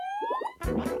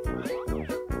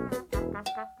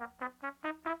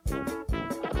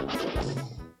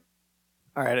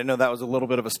All right, I know that was a little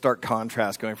bit of a stark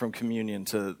contrast going from communion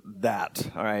to that,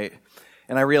 all right?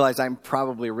 And I realize I'm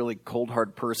probably a really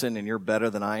cold-hard person and you're better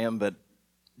than I am, but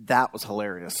that was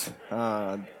hilarious.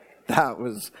 That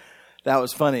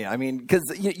was funny. I mean, because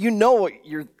you know what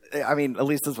at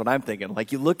least that's what I'm thinking.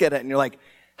 Like, you look at it and you're like,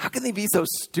 how can they be so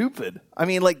stupid? I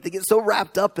mean, like, they get so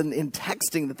wrapped up in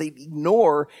texting that they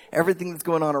ignore everything that's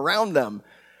going on around them.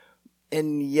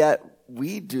 And yet,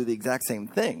 we do the exact same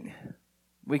thing.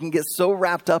 We can get so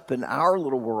wrapped up in our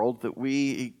little world that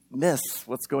we miss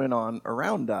what's going on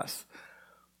around us.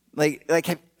 Like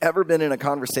have you ever been in a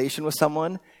conversation with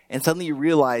someone and suddenly you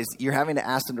realize you're having to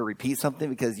ask them to repeat something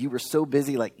because you were so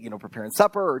busy, like, preparing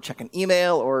supper or checking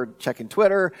email or checking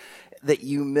Twitter that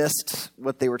you missed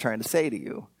what they were trying to say to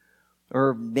you?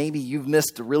 Or maybe you've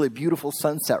missed a really beautiful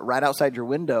sunset right outside your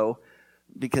window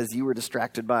because you were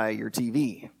distracted by your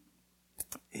TV.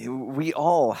 We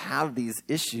all have these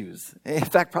issues. In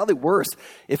fact, probably worse,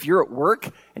 if you're at work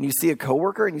and you see a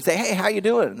coworker and you say, hey, how you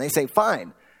doing? And they say,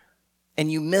 fine. And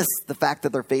you miss the fact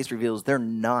that their face reveals they're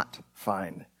not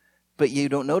fine. But you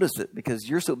don't notice it because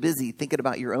you're so busy thinking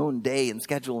about your own day and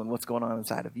schedule and what's going on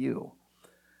inside of you.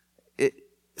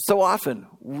 So often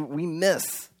we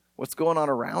miss what's going on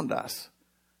around us.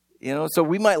 So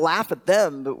we might laugh at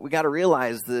them, but we got to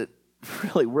realize that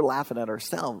really we're laughing at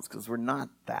ourselves because we're not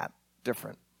that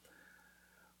different.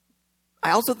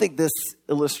 I also think this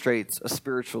illustrates a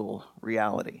spiritual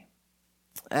reality.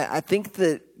 I think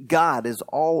that God is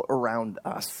all around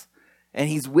us, and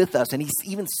he's with us, and he's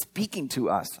even speaking to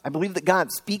us. I believe that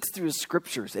God speaks through his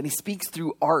scriptures, and he speaks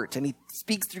through art, and he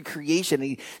speaks through creation, and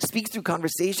he speaks through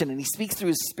conversation, and he speaks through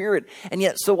his spirit. And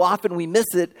yet so often we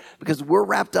miss it because we're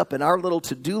wrapped up in our little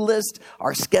to-do list,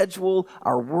 our schedule,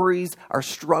 our worries, our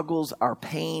struggles, our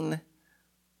pain,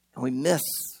 and we miss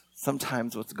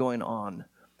sometimes what's going on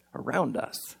around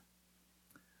us.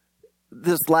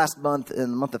 This last month,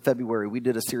 in the month of February, we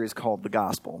did a series called The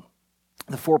Gospel.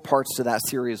 The 4 parts to that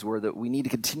series were that we need to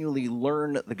continually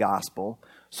learn the gospel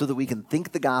so that we can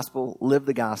think the gospel, live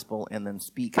the gospel, and then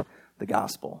speak the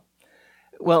gospel.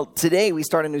 Well, today we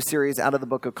start a new series out of the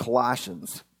book of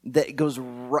Colossians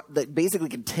that basically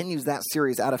continues that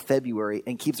series out of February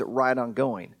and keeps it right on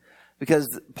going.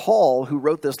 Because Paul, who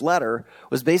wrote this letter,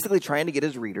 was basically trying to get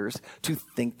his readers to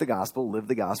think the gospel, live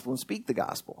the gospel, and speak the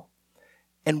gospel.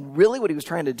 And really what he was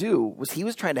trying to do was he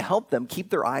was trying to help them keep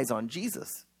their eyes on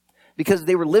Jesus. Because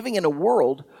they were living in a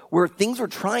world where things were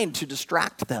trying to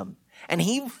distract them. And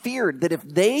he feared that if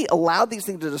they allowed these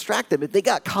things to distract them, if they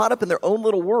got caught up in their own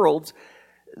little worlds,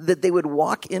 that they would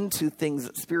walk into things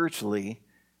spiritually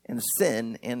and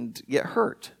sin and get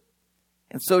hurt.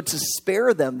 And so to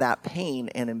spare them that pain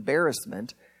and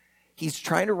embarrassment, he's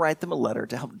trying to write them a letter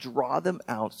to help draw them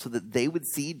out so that they would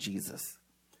see Jesus.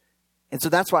 And so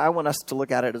that's why I want us to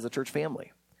look at it as a church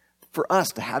family. For us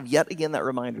to have yet again that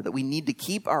reminder that we need to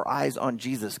keep our eyes on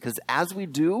Jesus, because as we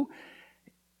do,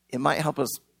 it might help us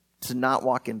to not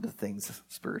walk into things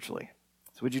spiritually.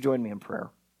 So would you join me in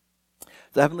prayer?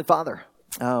 So Heavenly Father,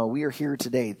 we are here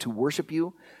today to worship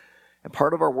you, and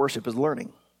part of our worship is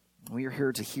learning. We are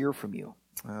here to hear from you.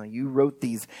 You wrote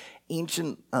these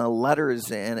ancient letters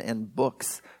and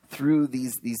books through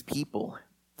these people.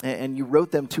 And you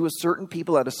wrote them to a certain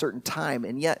people at a certain time.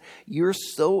 And yet you're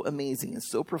so amazing and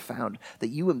so profound that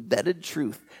you embedded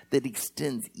truth that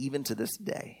extends even to this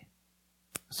day.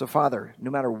 So Father,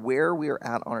 no matter where we are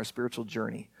at on our spiritual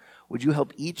journey, would you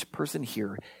help each person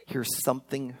here hear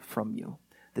something from you?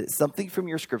 That something from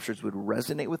your scriptures would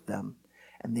resonate with them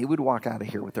and they would walk out of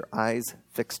here with their eyes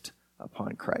fixed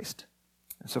upon Christ.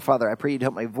 So Father, I pray you'd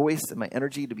help my voice and my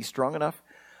energy to be strong enough.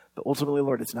 But ultimately,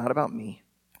 Lord, it's not about me.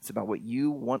 It's about what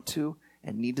you want to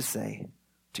and need to say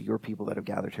to your people that have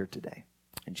gathered here today.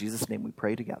 In Jesus' name we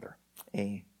pray together.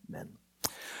 Amen.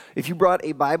 If you brought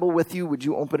a Bible with you, would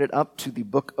you open it up to the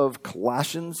book of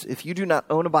Colossians? If you do not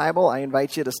own a Bible, I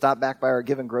invite you to stop back by our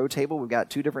Give and Grow table. We've got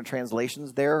 2 different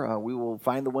translations there. We will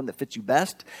find the one that fits you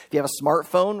best. If you have a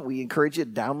smartphone, we encourage you to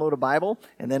download a Bible.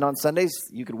 And then on Sundays,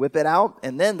 you could whip it out.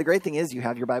 And then the great thing is you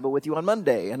have your Bible with you on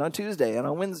Monday and on Tuesday and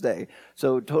on Wednesday.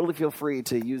 So totally feel free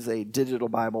to use a digital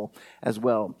Bible as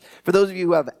well. For those of you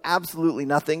who have absolutely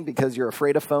nothing because you're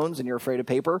afraid of phones and you're afraid of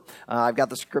paper, I've got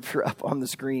the scripture up on the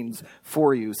screens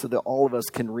for you so that all of us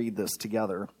can read this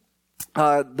together.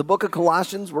 The book of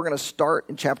Colossians, we're going to start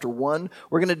in chapter 1.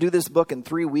 We're going to do this book in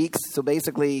 3 weeks, so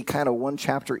basically kind of 1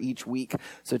 chapter each week.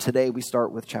 So today we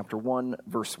start with chapter 1,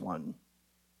 verse 1.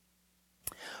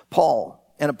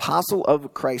 Paul, an apostle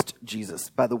of Christ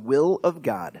Jesus, by the will of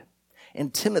God,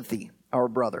 and Timothy, our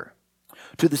brother,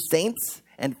 To the saints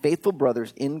and faithful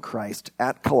brothers in Christ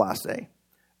at Colossae,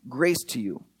 grace to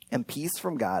you and peace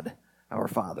from God, our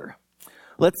Father.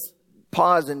 Let's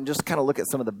pause and just kind of look at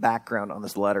some of the background on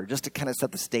this letter, just to kind of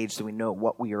set the stage so we know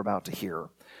what we are about to hear.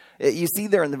 You see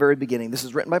there in the very beginning, this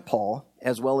is written by Paul,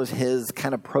 as well as his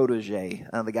kind of protege,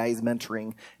 the guy he's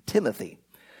mentoring, Timothy.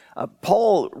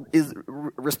 Paul is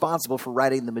responsible for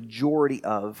writing the majority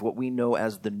of what we know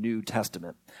as the New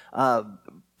Testament.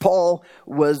 Paul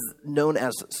was known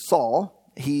as Saul.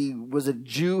 He was a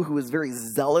Jew who was very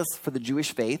zealous for the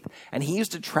Jewish faith, and he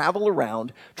used to travel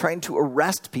around trying to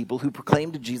arrest people who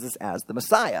proclaimed Jesus as the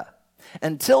Messiah.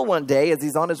 Until one day, as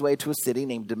he's on his way to a city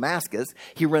named Damascus,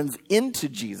 he runs into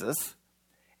Jesus,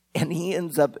 and he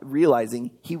ends up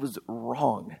realizing he was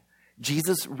wrong.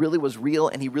 Jesus really was real,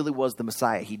 and he really was the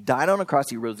Messiah. He died on a cross,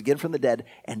 he rose again from the dead,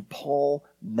 and Paul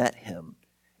met him.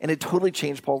 And it totally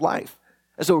changed Paul's life.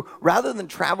 And so rather than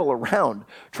travel around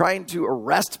trying to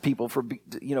arrest people for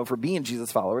being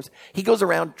Jesus followers, he goes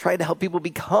around trying to help people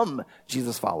become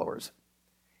Jesus followers.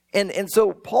 And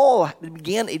so Paul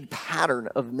began a pattern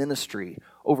of ministry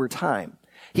over time.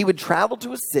 He would travel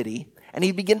to a city and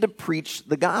he'd begin to preach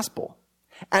the gospel.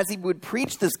 As he would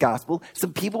preach this gospel,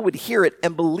 some people would hear it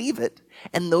and believe it,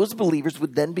 and those believers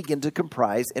would then begin to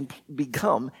comprise and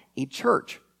become a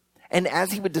church. And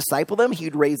as he would disciple them, he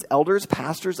would raise elders,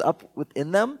 pastors up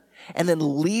within them, and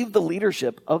then leave the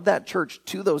leadership of that church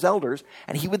to those elders,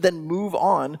 and he would then move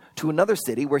on to another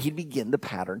city where he'd begin the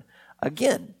pattern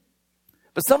again.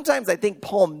 But sometimes I think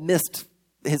Paul missed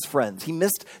his friends. He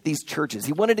missed these churches.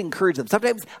 He wanted to encourage them.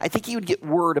 Sometimes I think he would get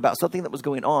word about something that was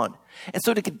going on. And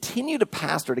so to continue to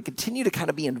pastor, to continue to kind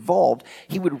of be involved,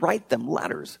 he would write them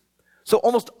letters. So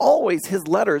almost always his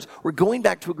letters were going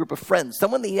back to a group of friends,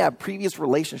 someone that he had a previous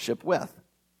relationship with,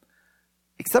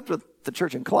 except with the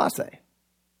church in Colossae.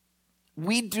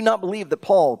 We do not believe that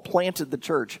Paul planted the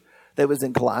church that was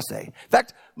in Colossae. In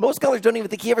fact, most scholars don't even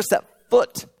think he ever set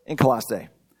foot in Colossae.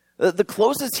 The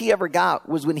closest he ever got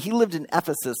was when he lived in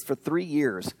Ephesus for 3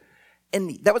 years,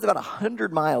 and that was about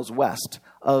 100 miles west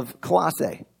of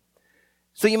Colossae.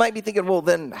 So you might be thinking, well,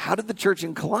 then how did the church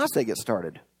in Colossae get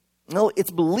started? No, it's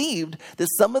believed that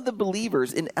some of the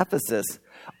believers in Ephesus,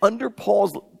 under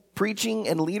Paul's preaching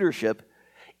and leadership,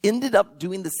 ended up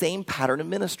doing the same pattern of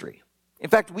ministry.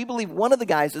 In fact, we believe one of the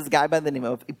guys is a guy by the name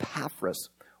of Epaphras.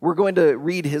 We're going to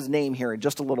read his name here in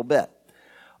just a little bit.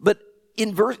 But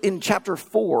in chapter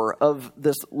 4 of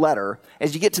this letter,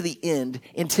 as you get to the end,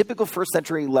 in typical first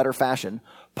century letter fashion,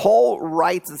 Paul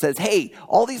writes and says, hey,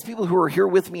 all these people who are here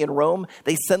with me in Rome,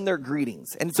 they send their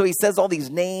greetings. And so he says all these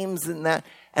names and that,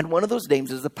 and one of those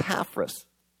names is Epaphras.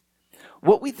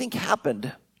 What we think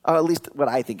happened, or at least what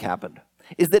I think happened,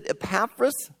 is that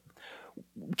Epaphras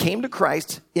came to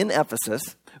Christ in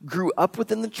Ephesus, grew up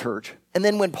within the church, and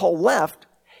then when Paul left,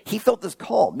 he felt this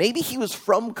call. Maybe he was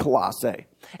from Colossae.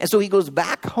 And so he goes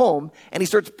back home and he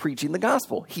starts preaching the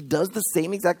gospel. He does the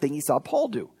same exact thing he saw Paul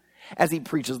do. As he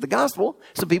preaches the gospel,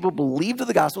 some people believe to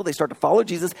the gospel. They start to follow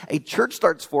Jesus. A church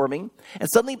starts forming. And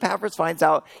suddenly Epaphras finds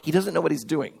out he doesn't know what he's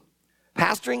doing.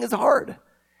 Pastoring is hard.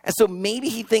 And so maybe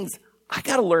he thinks, I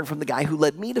got to learn from the guy who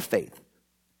led me to faith.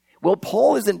 Well,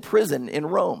 Paul is in prison in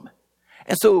Rome.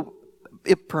 And so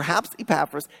perhaps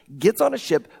Epaphras gets on a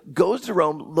ship, goes to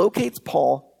Rome, locates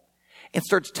Paul, and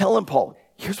starts telling Paul,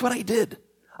 here's what I did.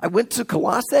 I went to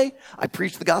Colossae. I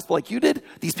preached the gospel like you did.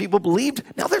 These people believed.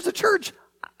 Now there's a church.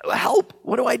 Help.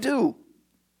 What do I do?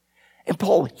 And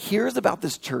Paul hears about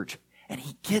this church and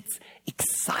he gets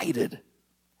excited.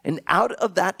 And out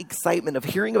of that excitement of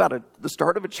hearing about the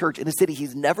start of a church in a city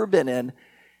he's never been in,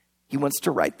 he wants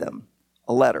to write them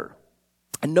a letter.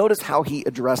 And notice how he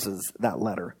addresses that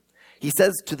letter. He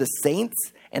says, to the saints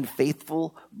and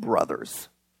faithful brothers.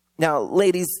 Now,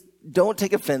 ladies, don't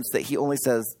take offense that he only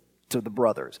says to the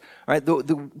brothers. All right,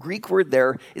 the Greek word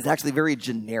there is actually very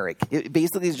generic. It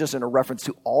basically is just in a reference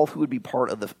to all who would be part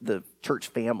of the church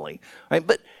family. Right?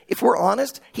 But if we're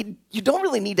honest, you don't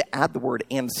really need to add the word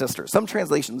and sister. Some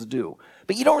translations do,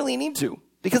 but you don't really need to.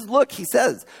 Because look, he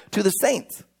says, to the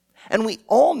saints. And we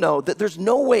all know that there's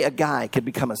no way a guy could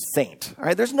become a saint. All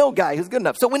right, there's no guy who's good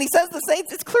enough. So when he says the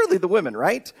saints, it's clearly the women,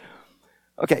 right?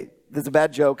 Okay, there's a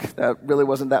bad joke. That really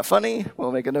wasn't that funny.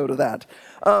 We'll make a note of that.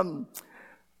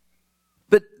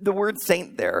 But the word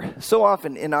saint there, so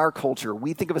often in our culture,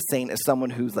 we think of a saint as someone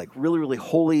who's like really, really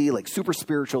holy, like super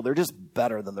spiritual. They're just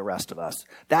better than the rest of us.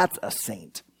 That's a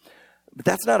saint. But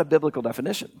that's not a biblical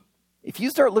definition. If you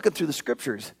start looking through the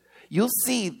scriptures, you'll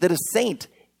see that a saint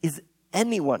is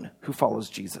anyone who follows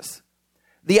Jesus.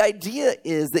 The idea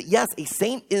is that, yes, a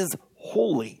saint is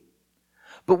holy.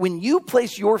 But when you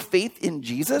place your faith in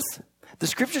Jesus, The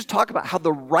scriptures talk about how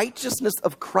the righteousness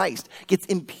of Christ gets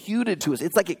imputed to us.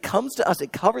 It's like it comes to us,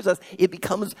 it covers us, it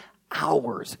becomes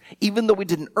ours. Even though we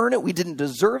didn't earn it, we didn't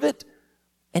deserve it.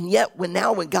 And yet, when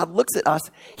God looks at us,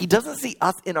 he doesn't see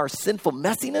us in our sinful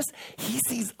messiness. He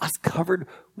sees us covered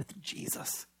with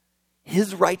Jesus.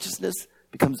 His righteousness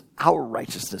becomes our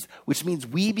righteousness, which means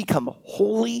we become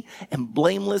holy and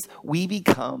blameless. We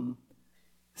become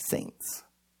saints.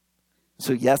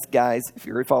 So yes, guys, if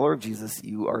you're a follower of Jesus,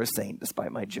 you are a saint,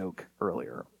 despite my joke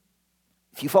earlier.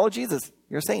 If you follow Jesus,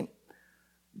 you're a saint.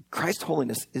 Christ's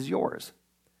holiness is yours.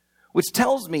 Which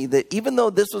tells me that even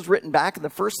though this was written back in the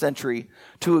first century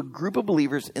to a group of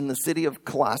believers in the city of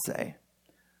Colossae,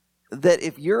 that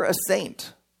if you're a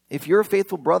saint, if you're a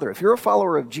faithful brother, if you're a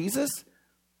follower of Jesus,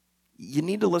 you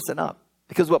need to listen up.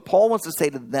 Because what Paul wants to say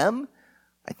to them,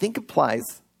 I think applies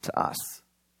to us.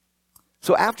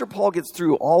 So after Paul gets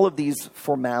through all of these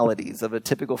formalities of a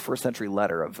typical first century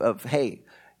letter of hey,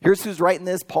 here's who's writing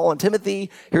this, Paul and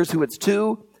Timothy, here's who it's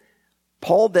to,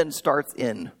 Paul then starts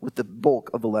in with the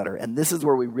bulk of the letter, and this is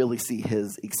where we really see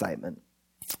his excitement.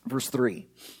 Verse 3,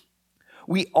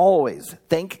 we always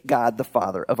thank God the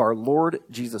Father of our Lord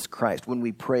Jesus Christ when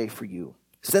we pray for you,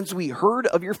 since we heard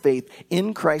of your faith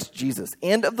in Christ Jesus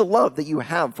and of the love that you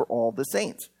have for all the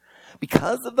saints,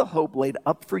 because of the hope laid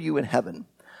up for you in heaven.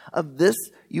 Of this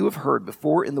you have heard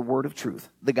before in the word of truth,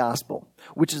 the gospel,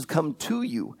 which has come to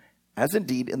you, as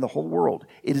indeed in the whole world.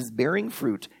 It is bearing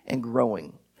fruit and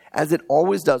growing, as it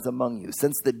always does among you,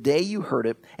 since the day you heard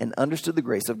it and understood the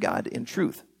grace of God in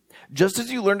truth. Just as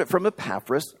you learned it from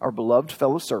Epaphras, our beloved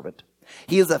fellow servant,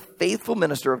 he is a faithful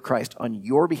minister of Christ on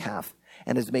your behalf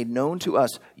and has made known to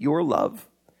us your love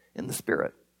in the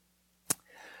Spirit.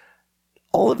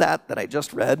 All of that I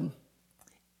just read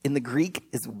in the Greek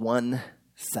is one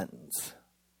sentence.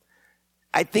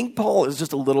 I think Paul is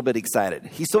just a little bit excited.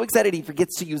 He's so excited he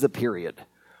forgets to use a period.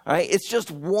 All right, it's just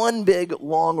one big,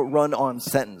 long, run-on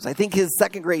sentence. I think his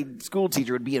second grade school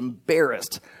teacher would be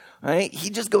embarrassed. All right, he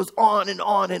just goes on and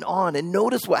on and on. And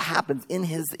notice what happens in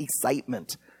his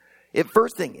excitement. The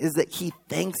first thing is that he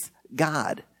thanks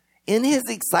God. In his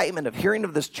excitement of hearing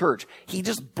of this church, he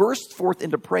just bursts forth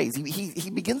into praise. He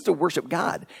begins to worship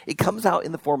God. It comes out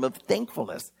in the form of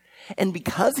thankfulness. And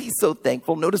because he's so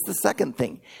thankful, notice the second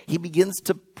thing. He begins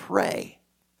to pray.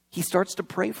 He starts to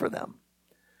pray for them.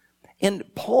 And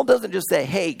Paul doesn't just say,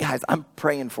 hey, guys, I'm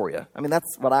praying for you. I mean,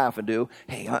 that's what I often do.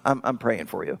 Hey, I'm praying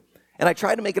for you. And I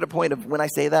try to make it a point of when I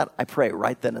say that, I pray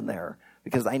right then and there.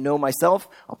 Because I know myself,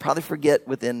 I'll probably forget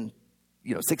within,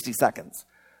 60 seconds.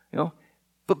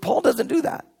 But Paul doesn't do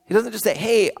that. He doesn't just say,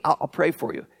 hey, I'll pray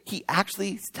for you. He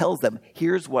actually tells them,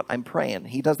 here's what I'm praying.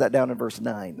 He does that down in verse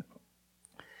 9.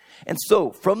 And so,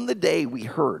 from the day we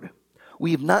heard,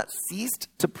 we have not ceased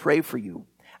to pray for you,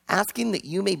 asking that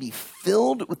you may be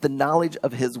filled with the knowledge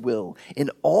of his will in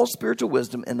all spiritual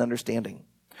wisdom and understanding,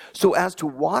 so as to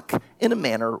walk in a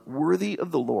manner worthy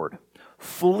of the Lord,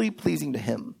 fully pleasing to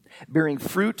him, bearing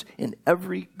fruit in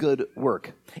every good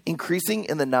work, increasing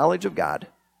in the knowledge of God.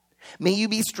 May you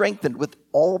be strengthened with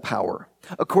all power,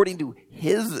 according to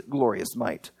his glorious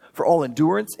might, for all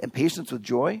endurance and patience with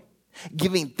joy,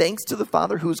 giving thanks to the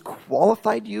Father who has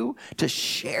qualified you to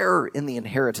share in the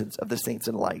inheritance of the saints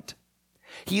in light.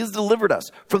 He has delivered us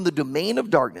from the domain of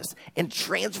darkness and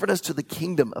transferred us to the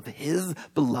kingdom of his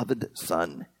beloved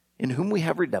Son, in whom we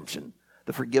have redemption,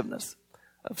 the forgiveness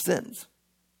of sins.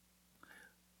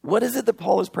 What is it that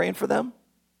Paul is praying for them?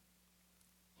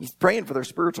 He's praying for their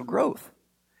spiritual growth.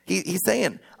 He's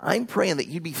saying, I'm praying that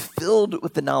you'd be filled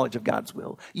with the knowledge of God's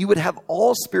will. You would have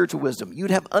all spiritual wisdom. You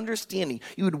would have understanding.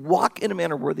 You would walk in a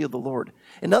manner worthy of the Lord.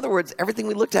 In other words, everything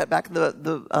we looked at back in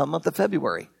the month of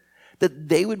February, that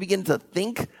they would begin to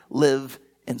think, live,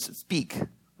 and speak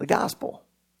the gospel.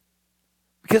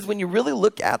 Because when you really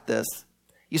look at this,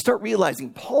 you start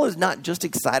realizing Paul is not just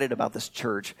excited about this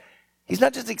church. He's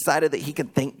not just excited that he can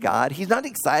thank God. He's not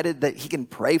excited that he can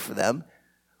pray for them.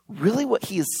 Really what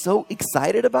he is so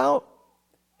excited about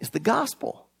is the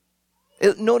gospel.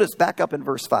 Notice back up in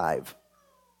verse 5.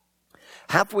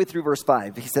 Halfway through verse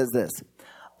 5, he says this,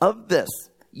 of this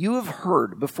you have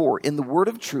heard before in the word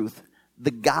of truth,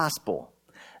 the gospel,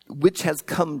 which has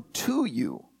come to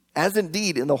you, as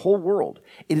indeed in the whole world.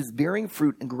 It is bearing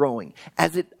fruit and growing,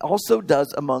 as it also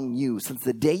does among you, since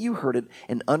the day you heard it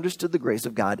and understood the grace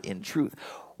of God in truth.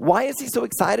 Why is he so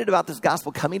excited about this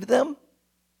gospel coming to them?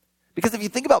 Because if you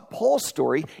think about Paul's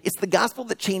story, it's the gospel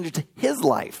that changed his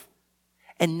life.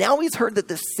 And now he's heard that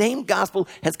the same gospel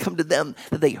has come to them,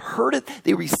 that they heard it,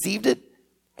 they received it,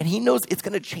 and he knows it's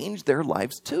going to change their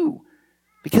lives too.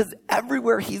 Because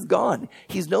everywhere he's gone,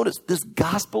 he's noticed this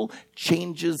gospel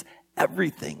changes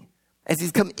everything. as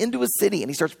he's come into a city and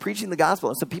he starts preaching the gospel,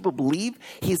 and some people believe,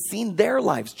 he has seen their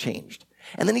lives changed.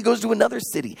 And then he goes to another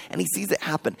city and he sees it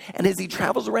happen. And as he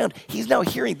travels around, he's now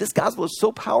hearing this gospel is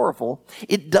so powerful,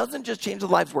 it doesn't just change the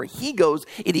lives where he goes,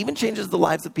 it even changes the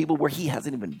lives of people where he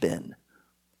hasn't even been.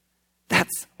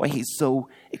 That's why he's so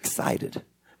excited,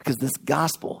 because this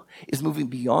gospel is moving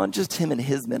beyond just him and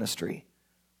his ministry.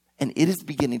 And it is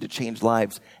beginning to change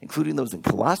lives, including those in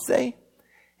Colossae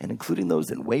and including those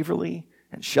in Waverly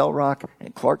and Shell Rock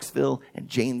and Clarksville and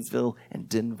Janesville and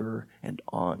Denver and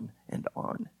on and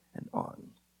on and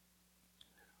on.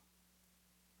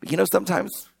 But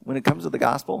sometimes when it comes to the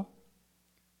gospel,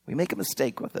 we make a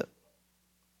mistake with it.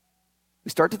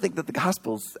 We start to think that the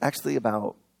gospel is actually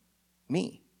about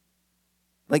me.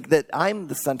 Like that I'm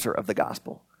the center of the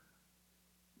gospel.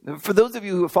 For those of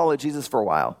you who have followed Jesus for a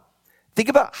while, think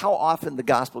about how often the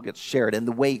gospel gets shared and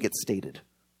the way it gets stated.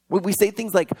 We say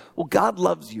things like, well, God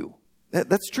loves you.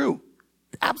 That's true.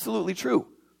 Absolutely true.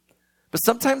 But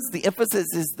sometimes the emphasis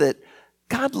is that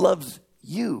God loves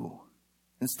you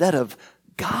instead of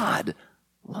God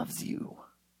loves you.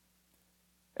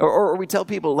 Or we tell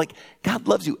people like, God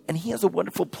loves you and he has a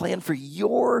wonderful plan for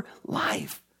your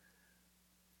life.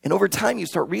 And over time you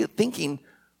start thinking,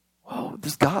 whoa,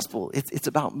 this gospel, it's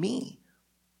about me.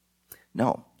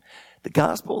 No, the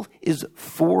gospel is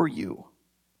for you.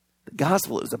 The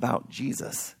gospel is about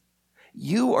Jesus.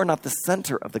 You are not the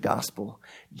center of the gospel.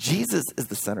 Jesus is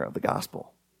the center of the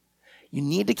gospel. You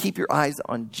need to keep your eyes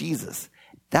on Jesus.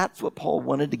 That's what Paul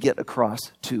wanted to get across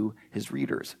to his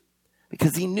readers.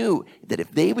 Because he knew that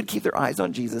if they would keep their eyes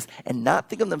on Jesus and not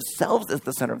think of themselves as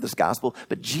the center of this gospel,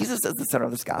 but Jesus as the center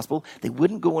of this gospel, they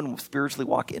wouldn't go and spiritually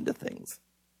walk into things.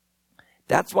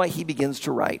 That's why he begins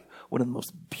to write one of the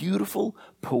most beautiful,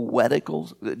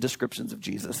 poetical descriptions of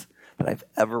Jesus that I've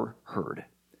ever heard.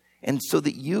 And so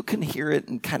that you can hear it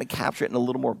and kind of capture it in a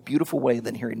little more beautiful way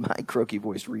than hearing my croaky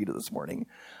voice read it this morning,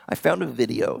 I found a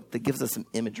video that gives us some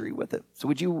imagery with it. So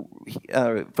would you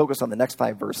focus on the next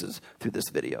 5 verses through this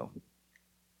video?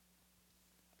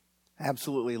 I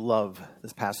absolutely love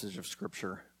this passage of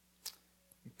Scripture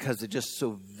because it just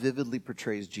so vividly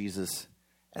portrays Jesus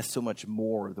as so much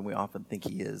more than we often think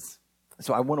he is.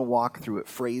 So I want to walk through it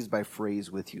phrase by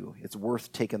phrase with you. It's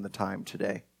worth taking the time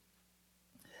today.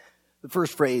 The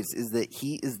first phrase is that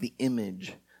he is the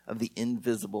image of the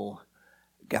invisible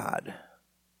God.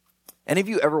 Any of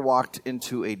you ever walked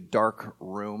into a dark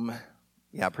room?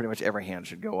 Yeah, pretty much every hand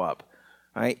should go up.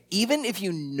 All right? Even if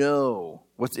you know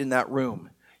what's in that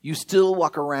room, you still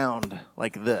walk around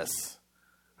like this.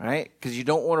 All right? Because you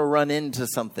don't want to run into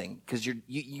something. Because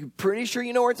you're pretty sure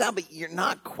you know where it's at, but you're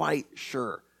not quite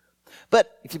sure.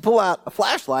 But if you pull out a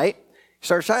flashlight, you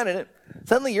start shining it,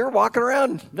 suddenly you're walking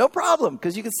around, no problem,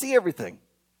 because you can see everything.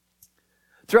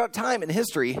 Throughout time and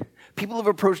history, people have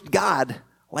approached God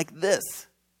like this.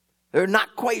 They're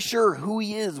not quite sure who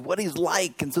he is, what he's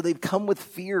like, and so they've come with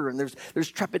fear and there's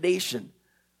trepidation.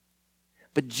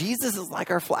 But Jesus is like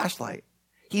our flashlight.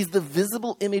 He's the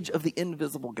visible image of the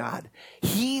invisible God.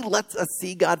 He lets us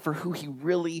see God for who he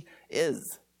really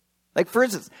is. Like, for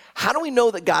instance, how do we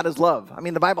know that God is love? I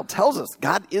mean, the Bible tells us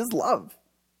God is love.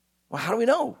 Well, how do we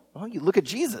know? Well, you look at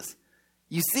Jesus.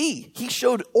 You see, he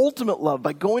showed ultimate love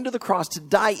by going to the cross to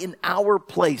die in our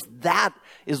place. That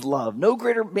is love. No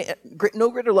greater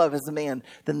love has a man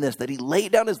than this, that he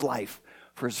laid down his life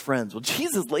for his friends. Well,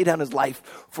 Jesus laid down his life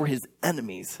for his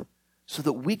enemies so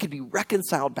that we could be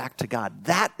reconciled back to God.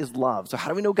 That is love. So how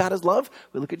do we know God is love?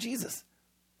 We look at Jesus.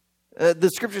 The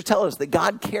scriptures tell us that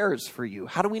God cares for you.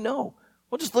 How do we know?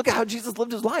 Well, just look at how Jesus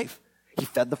lived his life. He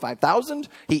fed the 5,000.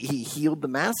 He healed the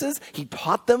masses. He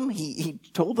taught them. He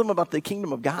told them about the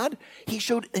kingdom of God. He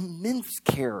showed immense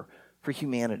care for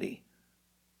humanity.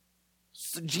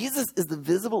 So Jesus is the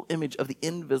visible image of the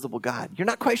invisible God. You're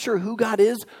not quite sure who God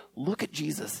is? Look at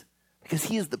Jesus, because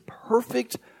he is the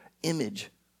perfect image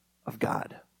of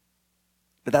God.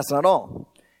 But that's not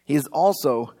all. He is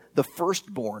also the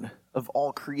firstborn of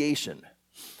all creation.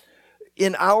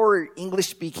 In our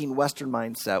English-speaking Western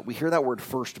mindset, we hear that word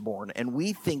firstborn, and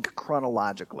we think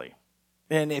chronologically.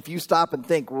 And if you stop and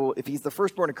think, well, if he's the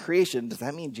firstborn of creation, does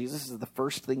that mean Jesus is the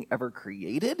first thing ever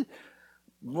created?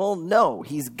 Well, no,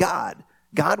 he's God.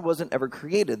 God wasn't ever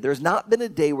created. There's not been a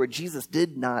day where Jesus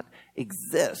did not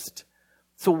exist.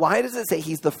 So why does it say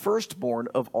he's the firstborn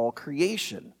of all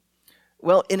creation?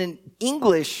 Well, in an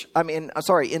Eastern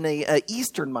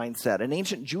mindset, an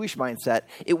ancient Jewish mindset,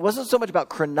 it wasn't so much about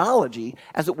chronology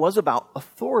as it was about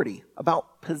authority,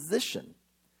 about position.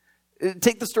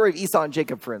 Take the story of Esau and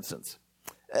Jacob, for instance.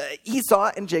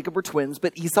 Esau and Jacob were twins,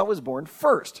 but Esau was born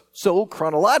first. So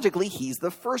chronologically, he's the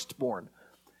firstborn.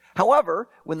 However,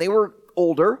 when they were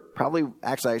older, probably,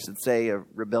 actually I should say a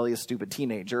rebellious, stupid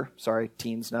teenager. Sorry,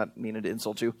 teens, not meaning to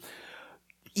insult you.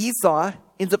 Esau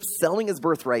ends up selling his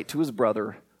birthright to his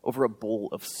brother over a bowl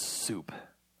of soup.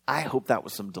 I hope that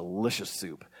was some delicious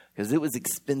soup because it was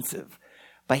expensive.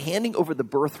 By handing over the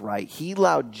birthright, he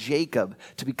allowed Jacob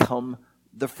to become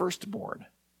the firstborn.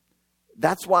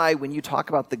 That's why when you talk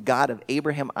about the God of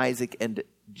Abraham, Isaac, and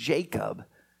Jacob,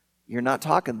 you're not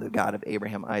talking the God of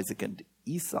Abraham, Isaac, and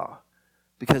Esau,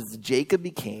 because Jacob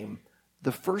became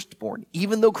the firstborn.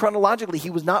 Even though chronologically he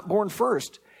was not born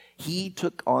first, he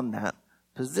took on that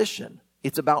position.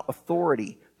 It's about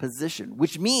authority, position,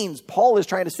 which means Paul is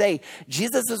trying to say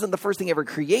Jesus isn't the first thing ever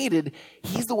created.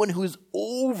 He's the one who is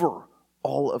over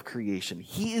all of creation.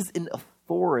 He is in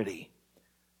authority,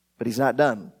 but he's not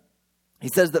done. He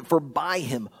says that for by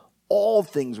him all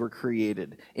things were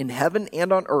created in heaven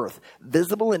and on earth,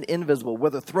 visible and invisible,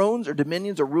 whether thrones or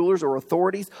dominions or rulers or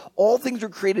authorities, all things were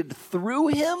created through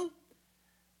him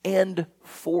and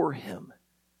for him.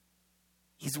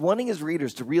 He's wanting his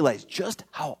readers to realize just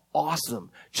how awesome,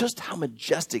 just how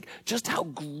majestic, just how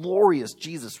glorious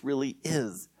Jesus really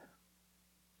is.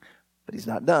 But he's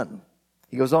not done.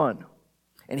 He goes on.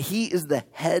 And he is the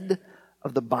head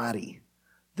of the body,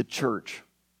 the church.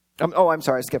 I'm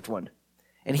sorry, I skipped one.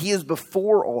 And he is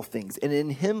before all things, and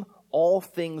in him all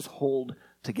things hold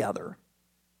together.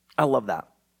 I love that.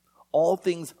 All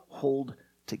things hold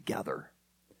together.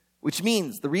 Which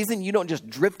means the reason you don't just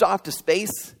drift off to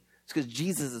space is because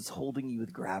Jesus is holding you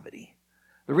with gravity.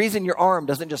 The reason your arm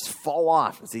doesn't just fall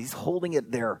off is he's holding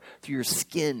it there through your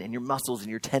skin and your muscles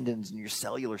and your tendons and your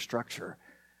cellular structure.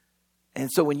 And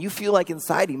so when you feel like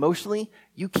inside emotionally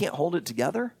you can't hold it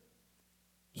together,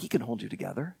 he can hold you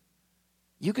together.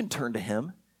 You can turn to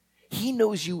him. He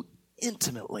knows you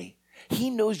intimately.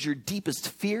 He knows your deepest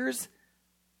fears,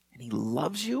 and he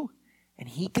loves you, and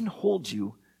he can hold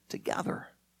you together.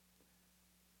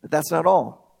 But that's not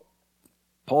all.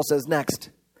 Paul says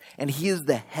next, and he is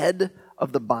the head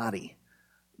of the body,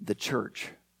 the church.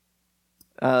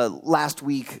 Last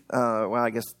week,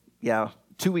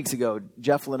 2 weeks ago,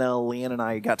 Jeff Linnell, Leanne, and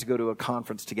I got to go to a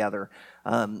conference together.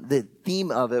 The theme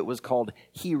of it was called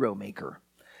Hero Maker.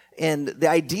 And the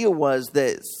idea was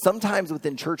that sometimes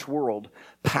within church world,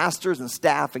 pastors and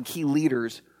staff and key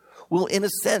leaders will, in a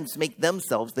sense, make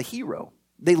themselves the hero.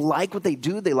 They like what they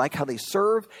do. They like how they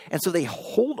serve. And so they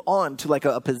hold on to like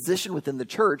a position within the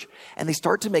church, and they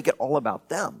start to make it all about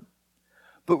them.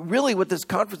 But really what this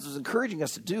conference is encouraging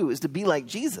us to do is to be like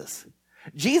Jesus.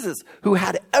 Jesus, who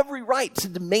had every right to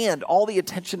demand all the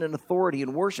attention and authority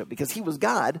and worship because he was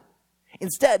God.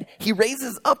 Instead, he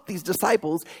raises up these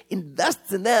disciples,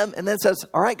 invests in them, and then says,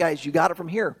 all right, guys, you got it from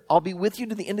here. I'll be with you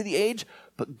to the end of the age,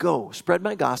 but go, spread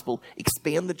my gospel,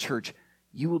 expand the church.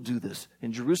 You will do this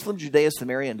in Jerusalem, Judea,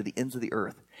 Samaria, and to the ends of the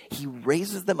earth. He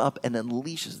raises them up and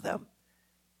unleashes them.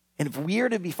 And if we are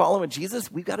to be following Jesus,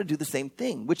 we've got to do the same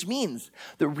thing, which means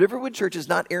the Riverwood Church is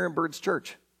not Aaron Bird's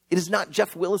church. It is not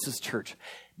Jeff Willis's church.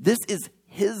 This is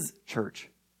his church.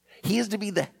 He is to be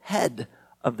the head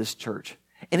of this church.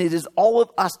 And it is all of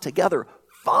us together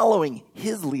following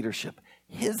his leadership,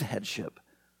 his headship.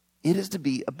 It is to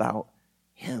be about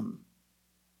him.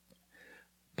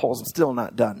 Paul's still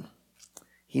not done.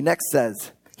 He next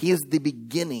says, he is the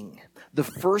beginning, the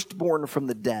firstborn from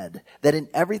the dead, that in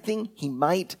everything he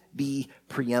might be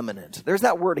preeminent. There's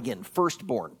that word again,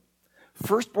 firstborn.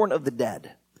 Firstborn of the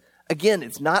dead. Again,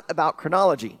 it's not about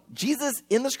chronology. Jesus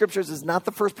in the scriptures is not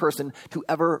the first person to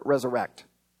ever resurrect.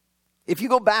 If you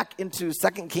go back into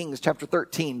 2 Kings chapter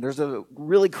 13, there's a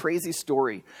really crazy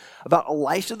story about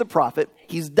Elisha the prophet.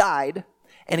 He's died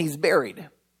and he's buried.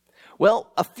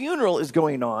 Well, a funeral is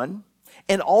going on,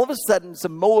 and all of a sudden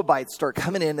some Moabites start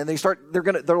coming in, and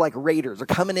they're like raiders. They're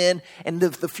coming in, and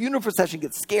the funeral procession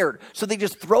gets scared. So they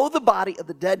just throw the body of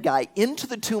the dead guy into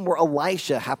the tomb where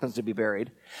Elisha happens to be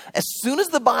buried. As soon as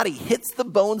the body hits the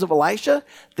bones of Elisha,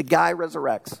 the guy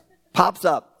resurrects, pops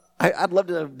up. I'd love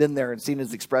to have been there and seen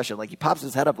his expression. Like he pops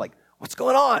his head up like, what's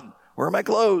going on? Where are my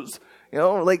clothes? You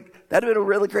know, like that'd have been a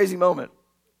really crazy moment.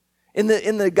 In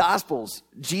the Gospels,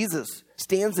 Jesus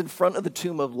stands in front of the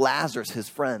tomb of Lazarus, his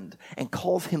friend, and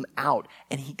calls him out,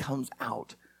 and he comes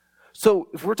out. So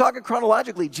if we're talking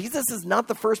chronologically, Jesus is not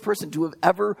the first person to have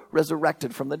ever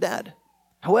resurrected from the dead.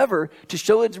 However, to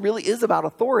show it really is about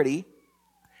authority,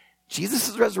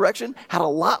 Jesus' resurrection had a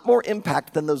lot more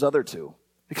impact than those other two.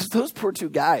 Because those poor two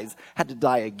guys had to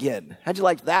die again. How'd you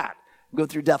like that? Go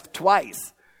through death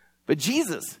twice. But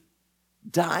Jesus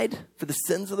died for the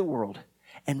sins of the world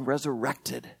and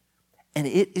resurrected. And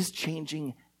it is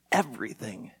changing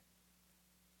everything.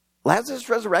 Lazarus'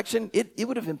 resurrection, it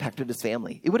would have impacted his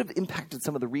family. It would have impacted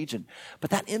some of the region. But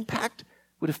that impact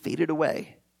would have faded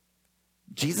away.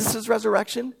 Jesus'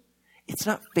 resurrection, it's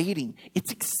not fading.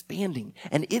 It's expanding.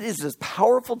 And it is as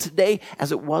powerful today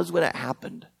as it was when it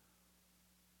happened.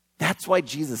 That's why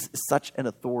Jesus is such an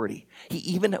authority. He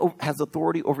even has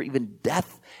authority over even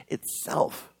death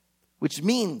itself, which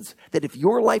means that if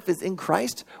your life is in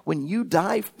Christ, when you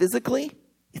die physically,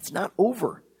 it's not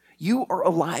over. You are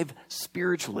alive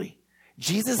spiritually.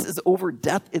 Jesus is over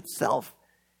death itself,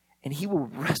 and he will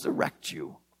resurrect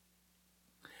you.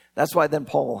 That's why then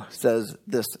Paul says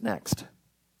this next.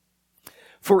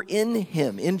 For in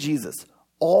him, in Jesus,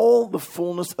 all the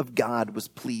fullness of God was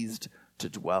pleased to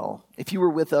dwell. If you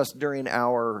were with us during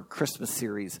our Christmas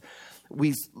series,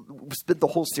 we spent the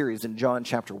whole series in John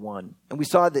chapter 1. And we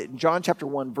saw that in John chapter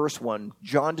 1, verse 1,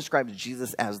 John describes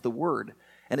Jesus as the Word.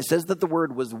 And it says that the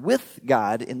Word was with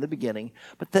God in the beginning,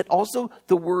 but that also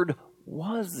the Word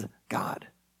was God.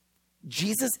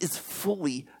 Jesus is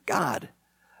fully God.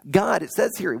 God, it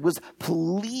says here, was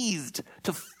pleased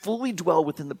to fully dwell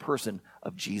within the person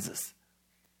of Jesus.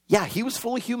 Yeah, he was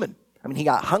fully human. I mean, he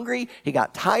got hungry, he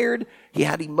got tired, he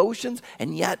had emotions,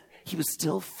 and yet he was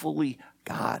still fully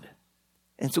God.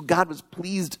 And so God was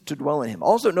pleased to dwell in him.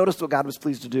 Also, notice what God was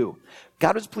pleased to do.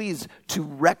 God was pleased to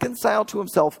reconcile to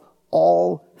himself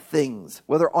all things,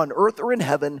 whether on earth or in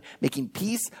heaven, making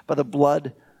peace by the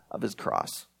blood of his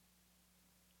cross.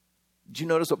 Did you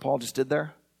notice what Paul just did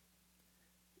there?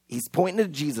 He's pointing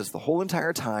to Jesus the whole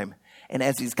entire time, and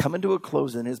as he's coming to a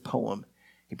close in his poem,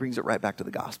 he brings it right back to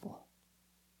the gospel.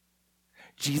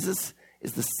 Jesus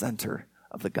is the center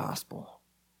of the gospel.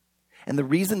 And the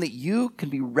reason that you can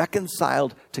be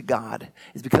reconciled to God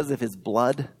is because of his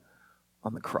blood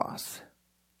on the cross.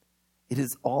 It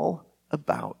is all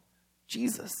about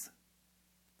Jesus.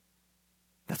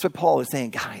 That's what Paul is saying,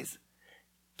 guys,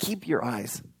 keep your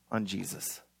eyes on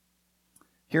Jesus.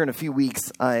 Here in a few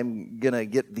weeks, I'm going to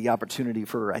get the opportunity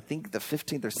for, I think, the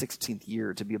 15th or 16th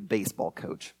year to be a baseball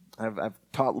coach. I've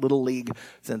taught Little League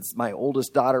since my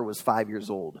oldest daughter was 5 years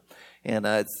old. And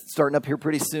it's starting up here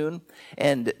pretty soon.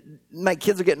 And my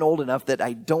kids are getting old enough that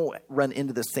I don't run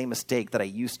into the same mistake that I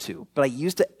used to. But I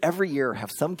used to every year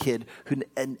have some kid who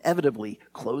inevitably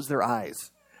close their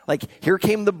eyes. Like, here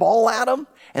came the ball at them,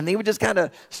 and they would just kind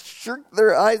of shirk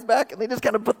their eyes back, and they just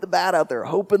kind of put the bat out there,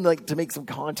 hoping to make some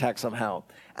contact somehow.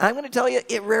 And I'm going to tell you,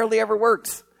 it rarely ever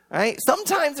works. Right?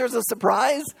 Sometimes there's a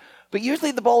surprise, but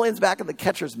usually the ball ends back in the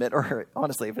catcher's mitt, or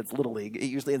honestly, if it's Little League, it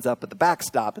usually ends up at the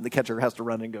backstop, and the catcher has to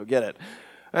run and go get it.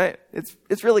 Right?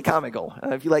 It's really comical.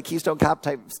 If you like Keystone Cop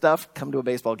type stuff, come to a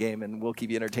baseball game, and we'll keep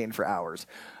you entertained for hours.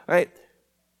 Right?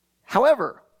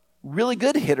 However, really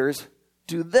good hitters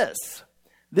do this.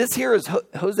 This here is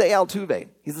Jose Altuve.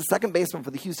 He's the second baseman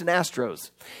for the Houston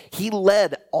Astros. He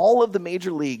led all of the major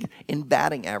league in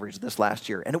batting average this last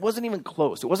year, and it wasn't even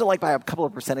close. It wasn't like by a couple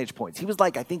of percentage points. He was I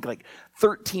think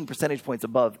 13 percentage points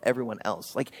above everyone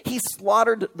else. He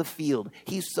slaughtered the field.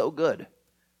 He's so good.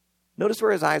 Notice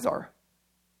where his eyes are.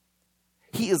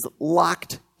 He is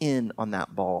locked in on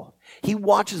that ball. He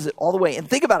watches it all the way. And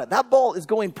think about it. That ball is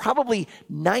going probably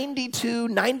 92,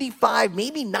 95,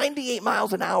 maybe 98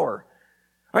 miles an hour.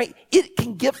 All right, it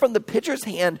can get from the pitcher's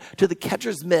hand to the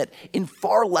catcher's mitt in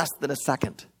far less than a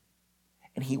second.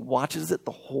 And he watches it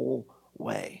the whole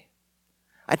way.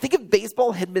 I think if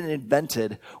baseball had been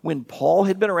invented when Paul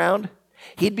had been around,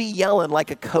 he'd be yelling like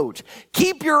a coach,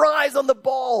 keep your eyes on the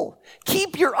ball.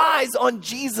 Keep your eyes on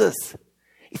Jesus.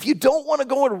 If you don't want to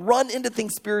go and run into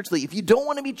things spiritually, if you don't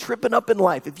want to be tripping up in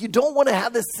life, if you don't want to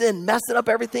have this sin messing up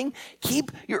everything,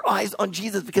 keep your eyes on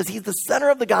Jesus because he's the center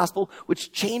of the gospel,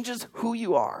 which changes who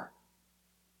you are.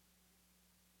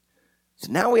 So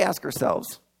now we ask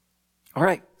ourselves, all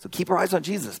right, so keep our eyes on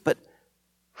Jesus, but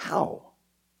how?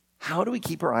 How do we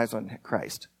keep our eyes on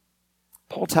Christ?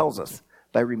 Paul tells us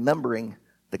by remembering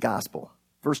the gospel.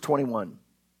 Verse 21,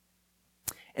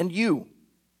 and you,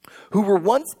 who were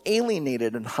once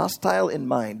alienated and hostile in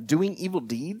mind, doing evil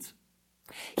deeds,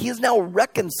 he is now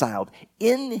reconciled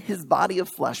in his body of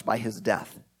flesh by his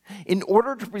death, in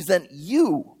order to present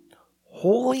you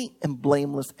holy and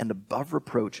blameless and above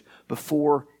reproach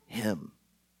before him.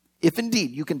 If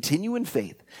indeed you continue in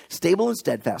faith, stable and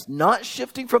steadfast, not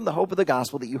shifting from the hope of the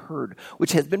gospel that you heard,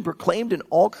 which has been proclaimed in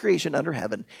all creation under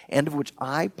heaven, and of which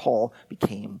I, Paul,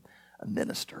 became a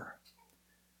minister.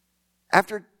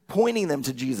 After pointing them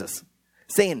to Jesus,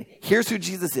 saying, here's who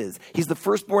Jesus is. He's the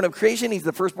firstborn of creation. He's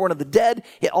the firstborn of the dead.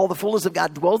 Yet all the fullness of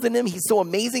God dwells in him. He's so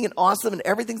amazing and awesome and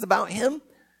everything's about him.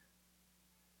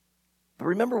 But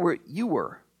remember where you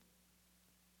were.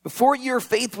 Before your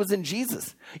faith was in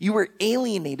Jesus, you were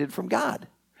alienated from God.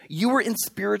 You were in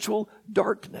spiritual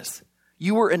darkness.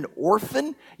 You were an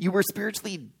orphan. You were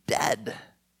spiritually dead.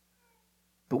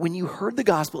 But when you heard the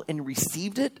gospel and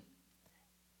received it,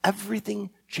 everything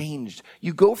changed.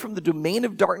 You go from the domain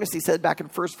of darkness, he said back in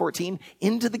verse 14,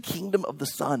 into the kingdom of the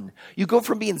Son. You go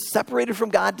from being separated from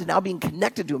God to now being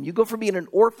connected to him. You go from being an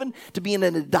orphan to being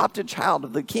an adopted child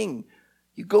of the King.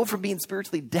 You go from being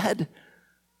spiritually dead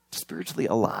to spiritually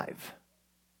alive.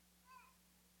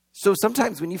 So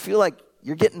sometimes when you feel like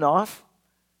you're getting off,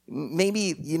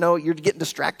 maybe, you're getting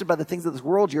distracted by the things of this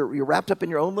world, you're wrapped up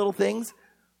in your own little things.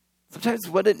 Sometimes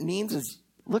what it means is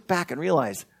look back and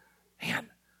realize, man,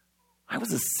 I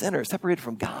was a sinner separated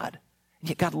from God. And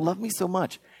yet God loved me so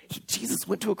much. Jesus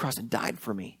went to a cross and died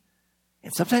for me.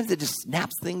 And sometimes it just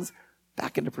snaps things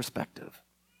back into perspective.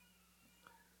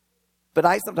 But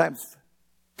I sometimes,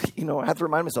 have to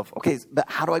remind myself, okay, but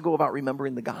how do I go about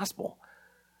remembering the gospel?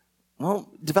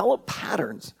 Well, develop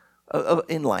patterns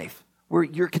in life where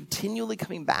you're continually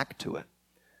coming back to it.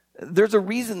 There's a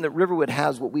reason that Riverwood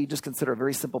has what we just consider a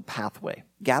very simple pathway.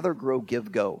 Gather, grow,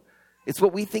 give, go. It's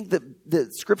what we think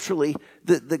that scripturally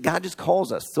that God just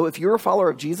calls us. So if you're a follower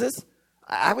of Jesus,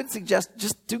 I would suggest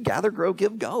just do gather, grow,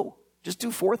 give, go. Just do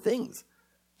 4 things.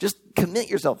 Just commit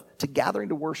yourself to gathering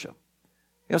to worship.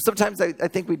 Sometimes I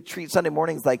think we treat Sunday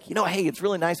mornings like, hey, it's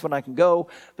really nice when I can go,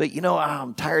 but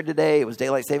I'm tired today. It was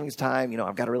daylight savings time.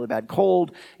 I've got a really bad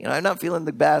cold. I'm not feeling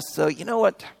the best. So you know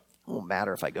what? It won't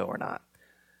matter if I go or not.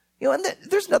 And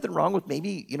there's nothing wrong with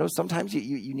maybe, sometimes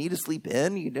you need to sleep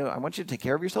in. I want you to take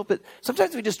care of yourself. But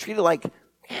sometimes we just treat it like,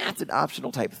 it's an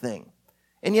optional type thing.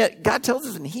 And yet God tells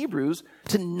us in Hebrews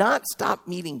to not stop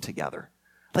meeting together.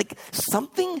 Like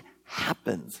something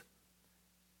happens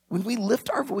when we lift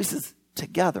our voices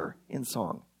together in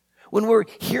song. When we're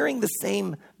hearing the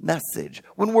same message.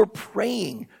 When we're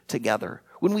praying together.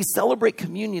 When we celebrate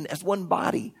communion as one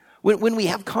body. When we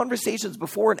have conversations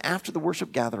before and after the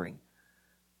worship gathering.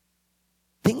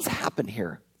 Things happen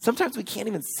here. Sometimes we can't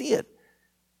even see it.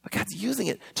 But God's using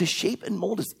it to shape and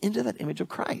mold us into that image of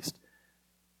Christ.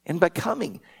 And by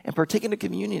coming and partaking of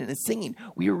communion and singing,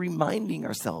 we are reminding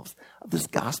ourselves of this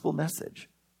gospel message.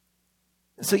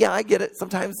 So yeah, I get it.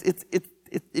 Sometimes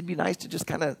it'd be nice to just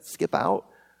kind of skip out.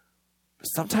 But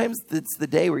sometimes it's the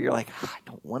day where you're like, I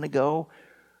don't want to go,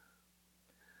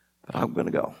 but I'm going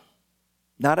to go.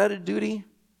 Not out of duty,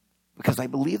 because I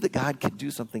believe that God can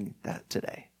do something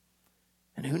today.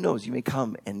 And who knows, you may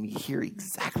come and hear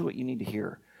exactly what you need to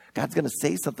hear. God's going to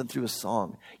say something through a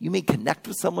song. You may connect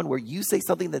with someone where you say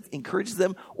something that encourages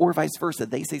them, or vice versa.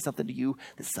 They say something to you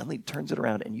that suddenly turns it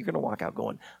around, and you're going to walk out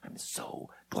going, I'm so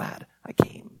glad I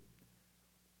came.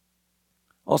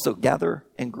 Also, gather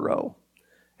and grow.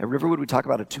 At Riverwood, we talk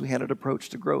about a 2-handed approach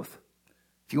to growth.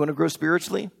 If you want to grow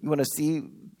spiritually, you want to see,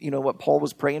 what Paul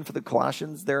was praying for the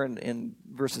Colossians there in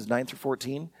verses 9 through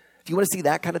 14. If you want to see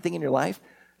that kind of thing in your life,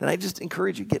 then I just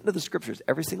encourage you, get into the scriptures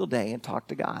every single day and talk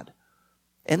to God.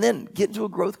 And then get into a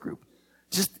growth group.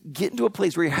 Just get into a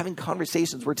place where you're having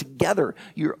conversations where together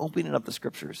you're opening up the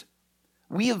scriptures.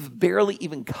 We have barely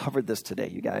even covered this today,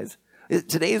 you guys.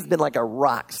 Today has been like a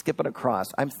rock skipping across.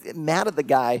 I'm mad at the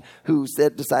guy who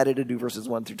decided to do verses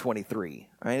 1 through 23.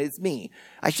 All right, it's me.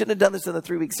 I shouldn't have done this in the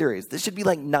 3-week series. This should be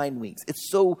like 9 weeks. It's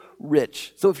so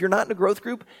rich. So if you're not in a growth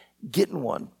group, get in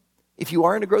one. If you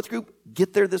are in a growth group,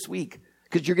 get there this week.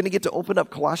 Because you're going to get to open up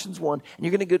Colossians 1, and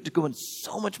you're going to get to go in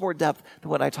so much more depth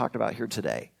than what I talked about here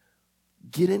today.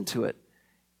 Get into it.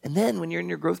 And then when you're in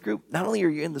your growth group, not only are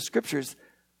you in the scriptures,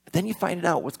 but then you find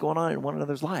out what's going on in one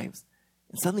another's lives.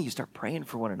 And suddenly you start praying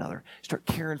for one another. You start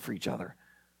caring for each other.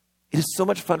 It is so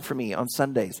much fun for me on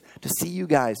Sundays to see you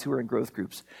guys who are in growth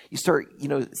groups. You start,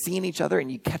 seeing each other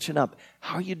and you catching up.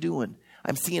 How are you doing?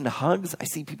 I'm seeing hugs. I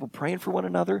see people praying for one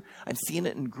another. I'm seeing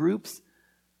it in groups.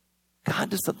 God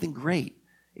does something great.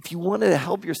 If you want to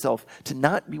help yourself to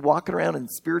not be walking around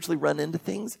and spiritually run into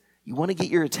things, you want to get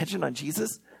your attention on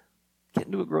Jesus, get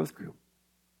into a growth group.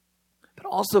 But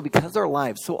also, because our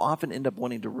lives so often end up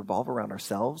wanting to revolve around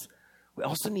ourselves, we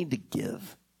also need to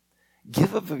give.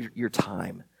 Give of your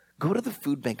time. Go to the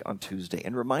food bank on Tuesday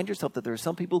and remind yourself that there are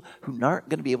some people who aren't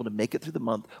going to be able to make it through the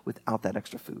month without that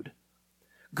extra food.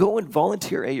 Go and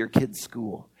volunteer at your kids'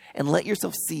 school and let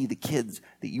yourself see the kids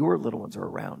that your little ones are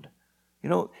around.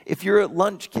 If you're at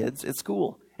lunch, kids, at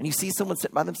school, and you see someone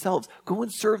sitting by themselves, go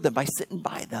and serve them by sitting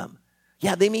by them.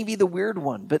 Yeah, they may be the weird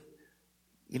one, but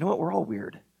you know what? We're all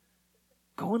weird.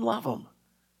 Go and love them.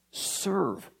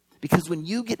 Serve. Because when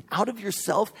you get out of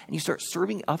yourself and you start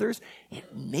serving others,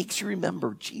 it makes you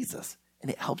remember Jesus, and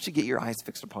it helps you get your eyes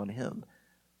fixed upon him.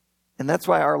 And that's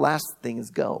why our last thing is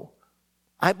go.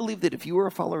 I believe that if you are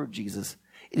a follower of Jesus,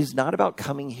 It is not about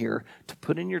coming here to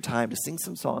put in your time, to sing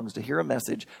some songs, to hear a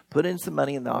message, put in some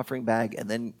money in the offering bag, and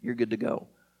then you're good to go.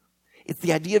 It's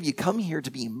the idea of you come here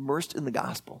to be immersed in the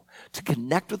gospel, to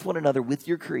connect with one another, with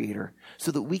your Creator,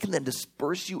 so that we can then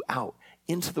disperse you out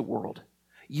into the world.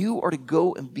 You are to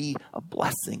go and be a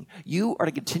blessing. You are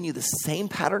to continue the same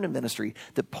pattern of ministry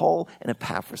that Paul and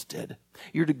Epaphras did.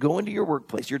 You're to go into your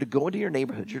workplace. You're to go into your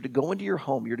neighborhood. You're to go into your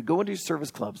home. You're to go into your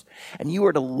service clubs. And you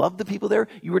are to love the people there.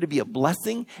 You are to be a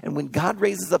blessing. And when God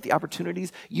raises up the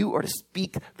opportunities, you are to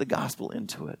speak the gospel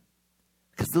into it.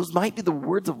 Because those might be the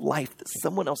words of life that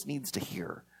someone else needs to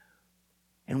hear.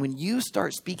 And when you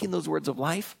start speaking those words of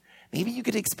life, maybe you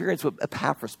get to experience what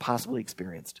Epaphras possibly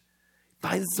experienced. He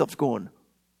finds himself going,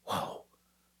 whoa,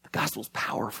 the gospel's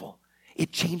powerful.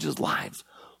 It changes lives.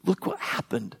 Look what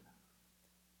happened.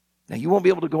 Now, you won't be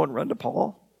able to go and run to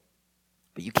Paul,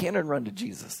 but you can run to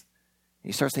Jesus. And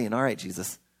you start saying, all right,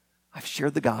 Jesus, I've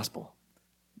shared the gospel.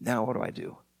 Now what do I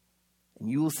do? And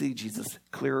you will see Jesus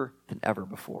clearer than ever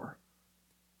before.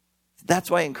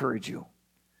 That's why I encourage you.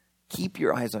 Keep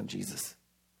your eyes on Jesus.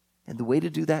 And the way to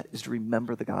do that is to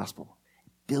remember the gospel.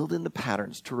 Build in the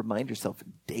patterns to remind yourself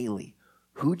daily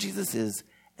who Jesus is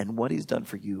and what he's done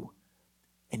for you.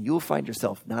 And you'll find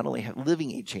yourself not only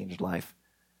living a changed life,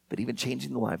 but even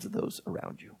changing the lives of those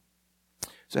around you.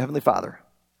 So Heavenly Father,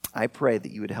 I pray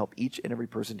that you would help each and every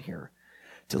person here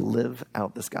to live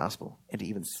out this gospel and to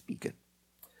even speak it.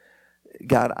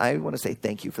 God, I want to say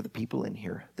thank you for the people in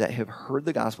here that have heard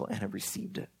the gospel and have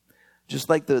received it. Just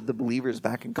like the believers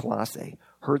back in Colossae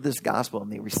heard this gospel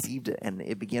and they received it and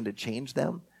it began to change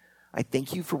them. I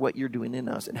thank you for what you're doing in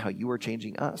us and how you are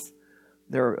changing us.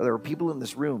 There are people in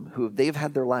this room who they've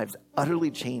had their lives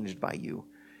utterly changed by you,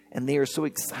 and they are so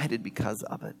excited because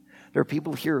of it. There are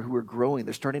people here who are growing.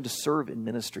 They're starting to serve in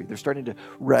ministry. They're starting to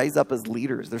rise up as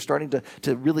leaders. They're starting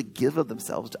to really give of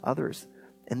themselves to others.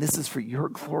 And this is for your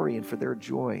glory and for their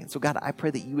joy. And so, God, I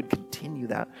pray that you would continue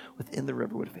that within the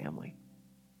Riverwood family.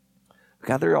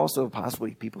 God, there are also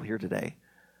possibly people here today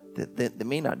that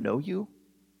may not know you.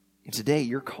 And today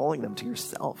you're calling them to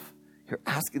yourself. You're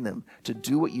asking them to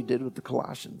do what you did with the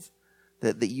Colossians,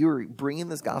 that you're bringing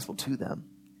this gospel to them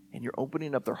and you're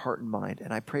opening up their heart and mind.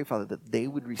 And I pray, Father, that they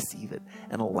would receive it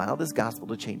and allow this gospel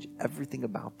to change everything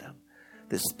about them,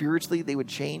 that spiritually they would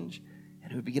change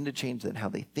and it would begin to change then how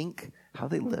they think, how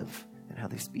they live, and how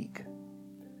they speak.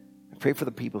 I pray for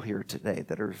the people here today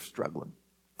that are struggling.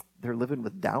 They're living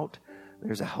with doubt.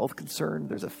 There's a health concern.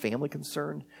 There's a family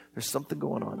concern. There's something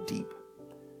going on deep.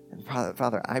 And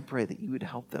Father, I pray that you would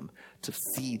help them to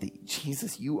see that,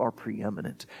 Jesus, you are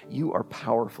preeminent. You are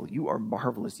powerful. You are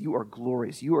marvelous. You are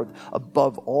glorious. You are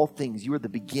above all things. You are the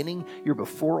beginning. You're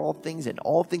before all things, and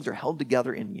all things are held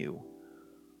together in you.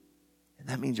 And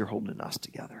that means you're holding us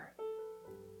together.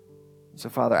 So,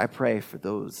 Father, I pray for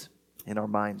those in our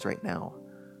minds right now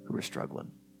who are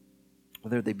struggling.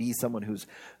 Whether they be someone who's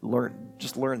learned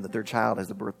that their child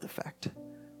has a birth defect,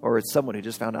 or it's someone who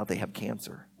just found out they have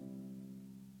cancer.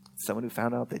 Someone who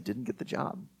found out they didn't get the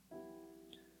job.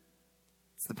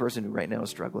 It's the person who right now is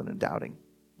struggling and doubting.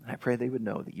 And I pray they would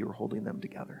know that you are holding them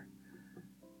together.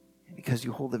 And because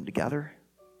you hold them together,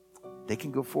 they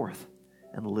can go forth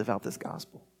and live out this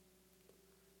gospel.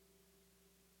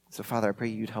 So, Father, I pray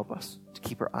you'd help us to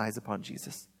keep our eyes upon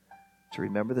Jesus, to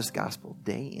remember this gospel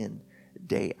day in,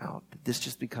 day out, that this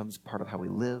just becomes part of how we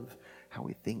live, how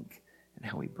we think, and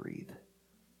how we breathe.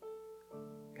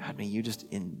 God, may you just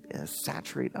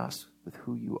saturate us with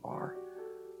who you are.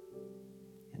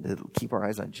 And to keep our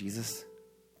eyes on Jesus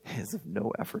is of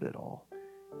no effort at all.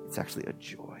 It's actually a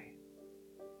joy.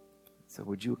 So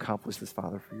would you accomplish this,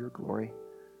 Father, for your glory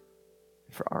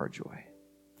and for our joy?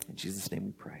 In Jesus' name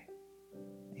we pray.